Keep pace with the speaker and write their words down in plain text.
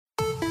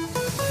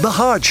The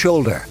Hard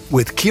Shoulder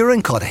with Kieran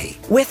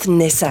with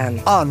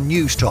Nissan on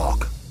News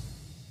Talk.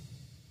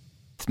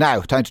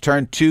 Now, time to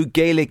turn to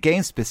Gaelic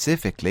games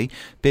specifically.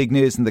 Big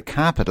news in the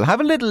capital. Have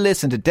a little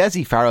listen to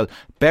Dessie Farrell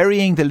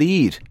burying the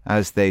lead,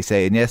 as they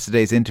say, in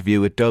yesterday's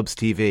interview with Dubs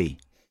TV.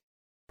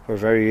 We're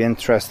very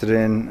interested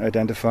in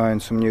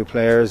identifying some new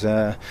players.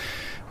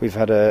 We've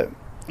had a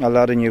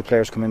lot of new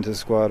players come into the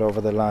squad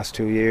over the last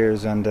 2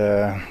 years, and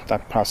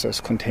that process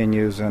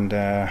continues, and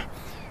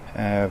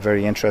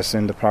very interested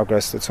in the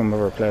progress that some of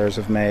our players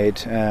have made.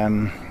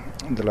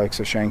 The likes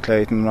of Shane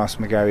Clayton, Ross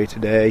McGarry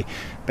today,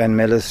 Ben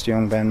Millis,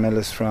 young Ben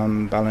Millis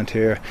from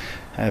Ballantyre,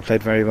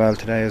 played very well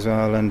today as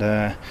well.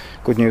 And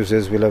good news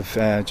is we'll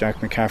have Jack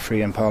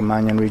McCaffrey and Paul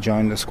Mannion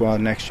rejoin the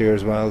squad next year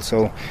as well.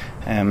 So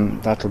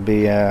that'll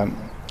be a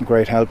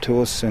great help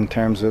to us in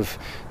terms of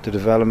the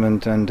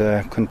development and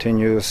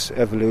continuous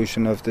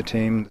evolution of the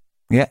team.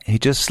 Yeah, he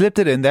just slipped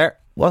it in there.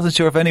 Wasn't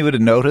sure if anyone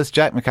had noticed.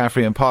 Jack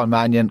McCaffrey and Paul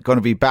Mannion going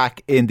to be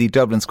back in the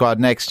Dublin squad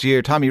next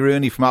year. Tommy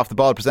Rooney from Off the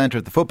Ball, presenter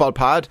of the Football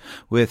Pod,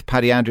 with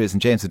Paddy Andrews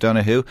and James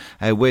O'Donoghue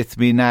with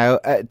me now.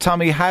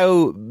 Tommy,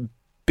 how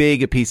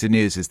big a piece of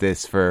news is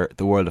this for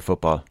the world of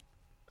football?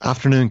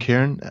 Afternoon,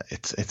 Kieran.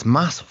 It's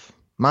massive.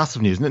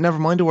 Massive news. Never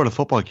mind the world of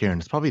football, Kieran.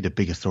 It's probably the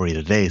biggest story of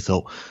the day.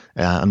 So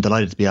I'm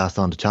delighted to be asked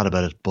on to chat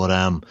about it. But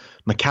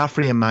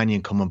McCaffrey and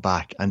Mannion coming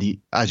back, and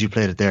as you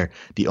played it there,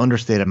 the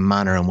understated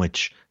manner in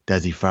which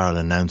Dessie Farrell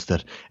announced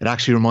it. It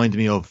actually reminded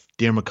me of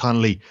Diarmuid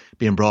Connolly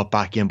being brought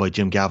back in by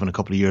Jim Gavin a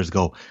couple of years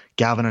ago.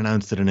 Gavin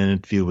announced it in an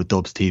interview with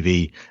Dubs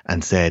TV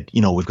and said,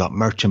 we've got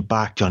Merchant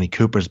back, Johnny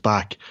Cooper's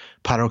back,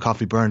 Pat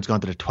O'Coffey Byrne's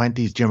gone to the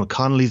 20s, Diarmuid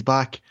Connolly's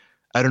back.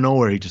 Out of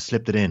nowhere, he just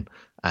slipped it in.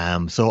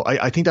 So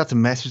I think that's a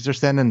message they're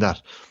sending,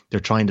 that they're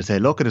trying to say,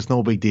 look, it's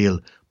no big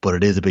deal, but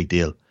it is a big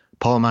deal.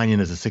 Paul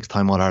Mannion is a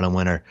 6-time All-Ireland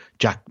winner.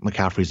 Jack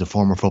McCaffrey is a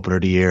former Footballer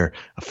of the Year,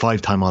 a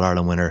 5-time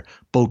All-Ireland winner.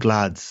 Both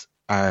lads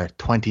are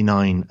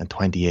 29 and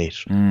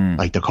 28.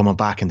 Like, they're coming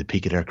back in the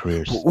peak of their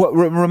careers.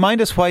 Remind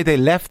us why they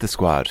left the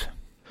squad.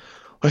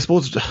 I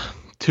suppose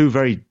two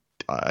very,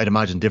 I'd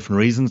imagine, different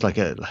reasons. Like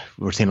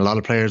we're seeing a lot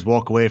of players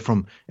walk away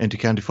from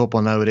inter-county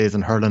football nowadays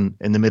and hurling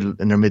in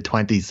their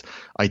mid-20s.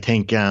 I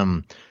think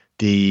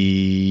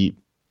the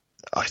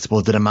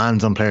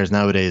demands on players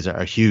nowadays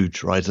are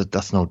huge, right?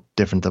 That's no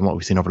different than what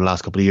we've seen over the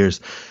last couple of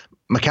years.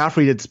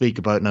 McCaffrey did speak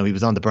about, now he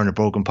was on the Bernard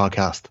Brogan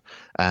podcast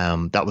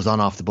that was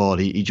on Off the Ball.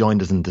 He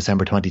joined us in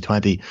December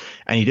 2020,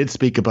 and he did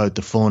speak about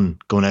the fun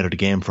going out of the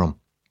game from.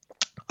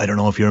 I don't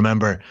know if you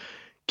remember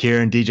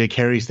Kieran, DJ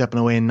Kerry stepping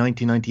away in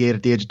 1998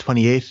 at the age of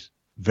 28.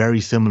 Very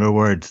similar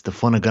words. The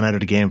fun had gone out of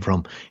the game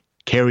from.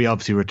 Kerry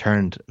obviously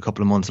returned a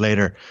couple of months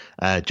later.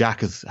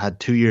 Jack has had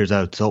 2 years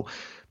out. So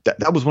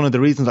that was one of the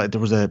reasons. There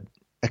was a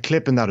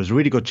clip in that. It was a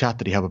really good chat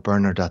that he had with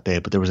Bernard that day,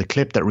 but there was a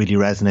clip that really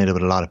resonated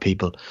with a lot of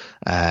people,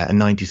 a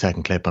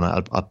 90-second clip, and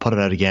I'll put it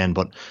out again.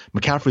 But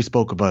McCaffrey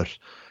spoke about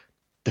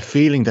the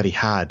feeling that he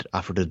had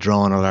after the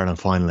drawn All-Ireland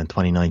final in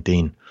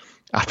 2019.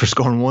 After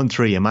scoring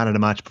 1-3, a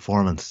man-of-the-match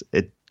performance,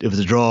 it was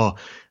a draw.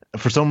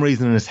 For some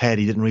reason in his head,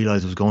 he didn't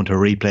realise it was going to a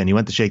replay, and he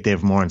went to shake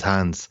David Moran's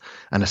hands,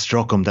 and it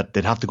struck him that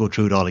they'd have to go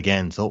through it all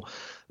again. So,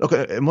 look,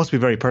 it must be a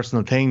very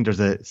personal thing. There's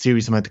a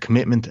serious amount of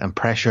commitment and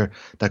pressure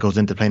that goes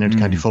into playing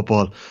inter-county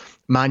football.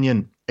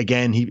 Mannion,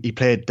 again, he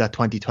played that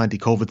 2020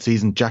 COVID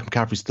season. Jack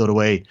McCaffrey stood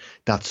away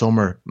that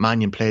summer.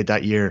 Mannion played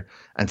that year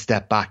and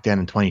stepped back then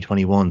in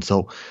 2021.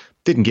 So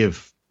didn't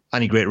give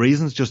any great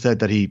reasons, just said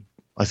that he,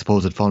 I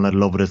suppose, had fallen out of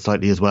love with it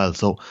slightly as well.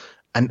 So,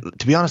 and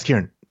to be honest,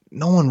 Kieran,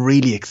 no one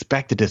really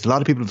expected this. A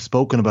lot of people have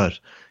spoken about,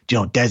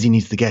 Dessie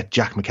needs to get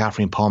Jack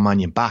McCaffrey and Paul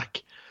Mannion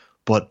back.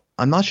 But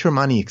I'm not sure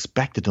Manny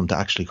expected them to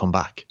actually come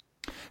back.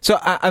 So,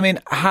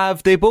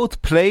 have they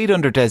both played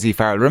under Dessie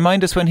Farrell?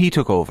 Remind us when he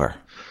took over.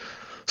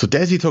 So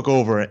Dessie took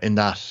over in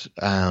that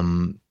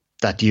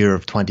year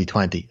of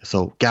 2020.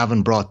 So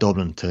Gavin brought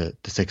Dublin to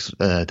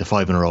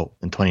 5 in a row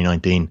in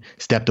 2019.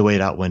 Stepped away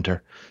that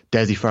winter.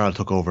 Dessie Farrell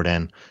took over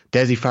then.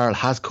 Dessie Farrell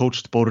has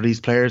coached both of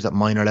these players at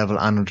minor level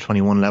and under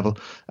 21 level.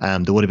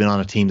 They would have been on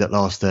a team that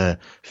lost a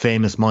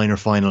famous minor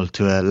final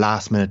to a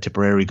last minute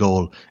Tipperary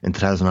goal in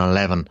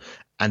 2011.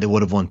 And they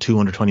would have won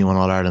 221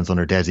 All-Irelands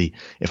under Dessie,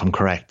 if I'm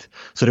correct.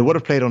 So they would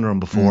have played under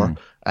him before.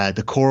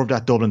 The core of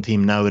that Dublin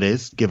team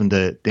nowadays, given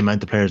the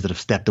amount of players that have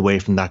stepped away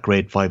from that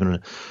great 5 in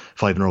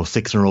a row,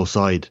 6 in a row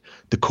side,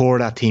 the core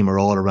of that team are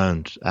all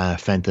around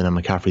Fenton and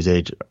McCaffrey's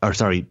age,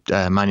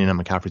 Mannion and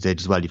McCaffrey's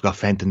age as well. You've got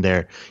Fenton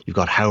there, you've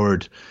got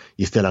Howard,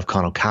 you still have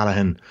Con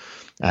O'Callaghan,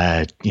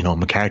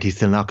 McCarthy's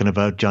still knocking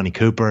about, Johnny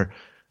Cooper,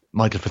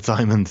 Michael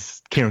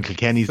Fitzsimons, Kieran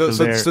Kilkenny's still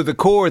there. So the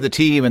core of the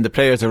team and the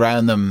players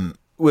around them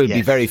will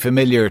be very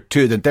familiar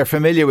to them. They're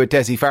familiar with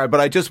Dessie Farrell, but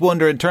I just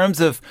wonder, in terms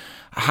of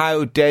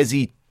how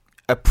Dessie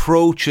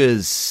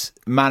approaches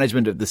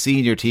management of the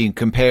senior team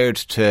compared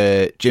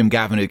to Jim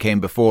Gavin, who came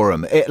before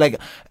him.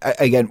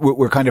 Again,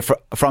 we're kind of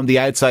from the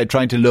outside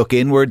trying to look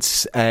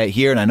inwards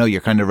here, and I know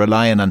you're kind of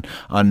relying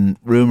on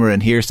rumour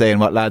and hearsay and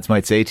what lads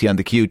might say to you on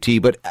the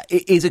QT, but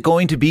is it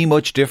going to be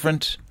much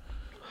different?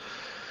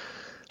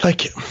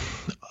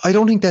 I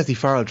don't think Dessie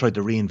Farrell tried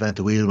to reinvent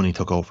the wheel when he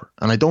took over,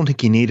 and I don't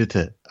think he needed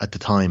to at the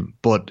time.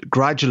 But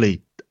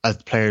gradually, as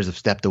the players have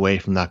stepped away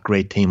from that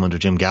great team under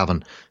Jim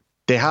Gavin,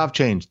 they have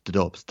changed the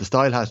Dubs. The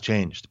style has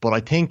changed. But I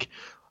think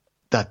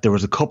that there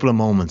was a couple of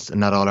moments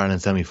in that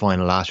All-Ireland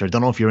semi-final last year. I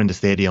don't know if you're in the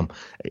stadium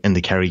in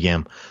the Kerry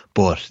game,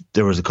 but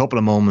there was a couple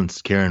of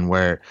moments, Kieran,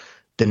 where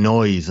the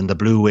noise and the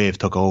blue wave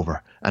took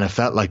over, and it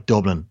felt like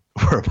Dublin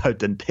were about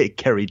to take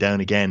Kerry down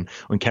again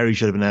when Kerry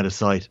should have been out of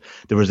sight.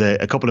 There was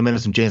a couple of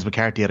minutes when James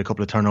McCarthy had a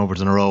couple of turnovers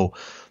in a row,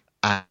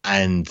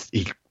 and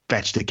he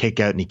fetched a kick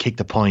out and he kicked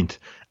a point,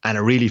 and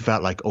it really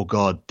felt like, oh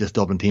God, this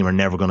Dublin team are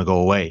never going to go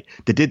away.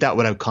 They did that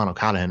without Conor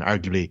Callaghan,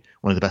 arguably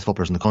one of the best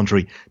footballers in the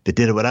country. They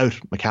did it without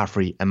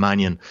McCaffrey and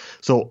Mannion.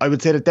 So I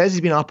would say that Dessie's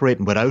been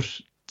operating without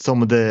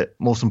some of the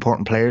most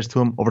important players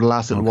to him over the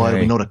last little while.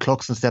 We know that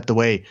Cluxton stepped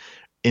away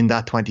in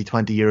that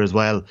 2020 year as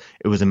well.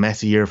 It was a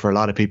messy year for a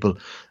lot of people.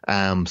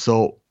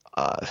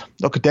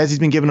 Look, Dessie's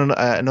been given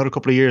another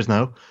couple of years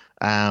now.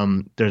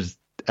 There's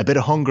a bit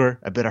of hunger,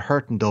 a bit of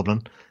hurt in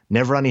Dublin.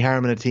 Never any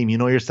harm in a team. You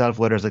know yourself,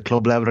 whether it's at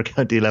club level or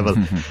county level,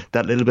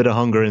 that little bit of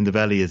hunger in the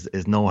belly is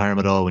no harm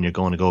at all when you're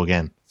going to go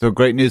again. So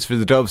great news for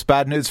the Dubs,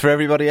 bad news for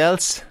everybody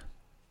else?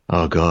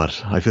 Oh God,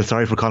 I feel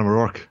sorry for Colin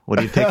O'Rourke. Would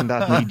he have taken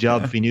that lead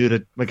job if he knew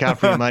that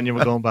McCaffrey and Mannion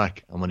were going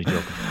back? I'm only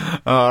joking.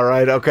 All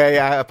right, okay.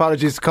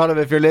 Apologies to Colin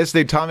if you're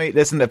listening. Tommy,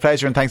 listen, a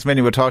pleasure and thanks a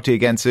million. We'll talk to you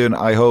again soon,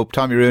 I hope.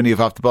 Tommy Rooney of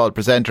Off the Ball,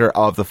 presenter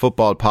of the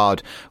Football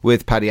Pod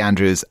with Paddy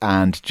Andrews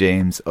and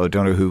James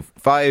O'Donoghue.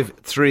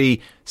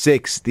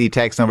 536, the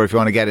text number if you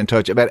want to get in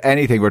touch about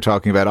anything we're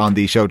talking about on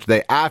the show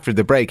today. After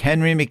the break,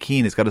 Henry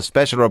McKean has got a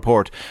special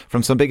report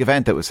from some big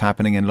event that was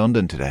happening in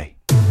London today.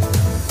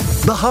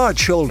 The Hard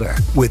Shoulder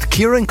with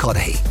Kieran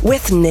Cuddihy.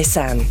 With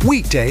Nissan.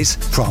 Weekdays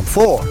from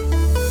 4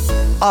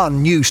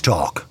 on News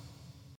Talk.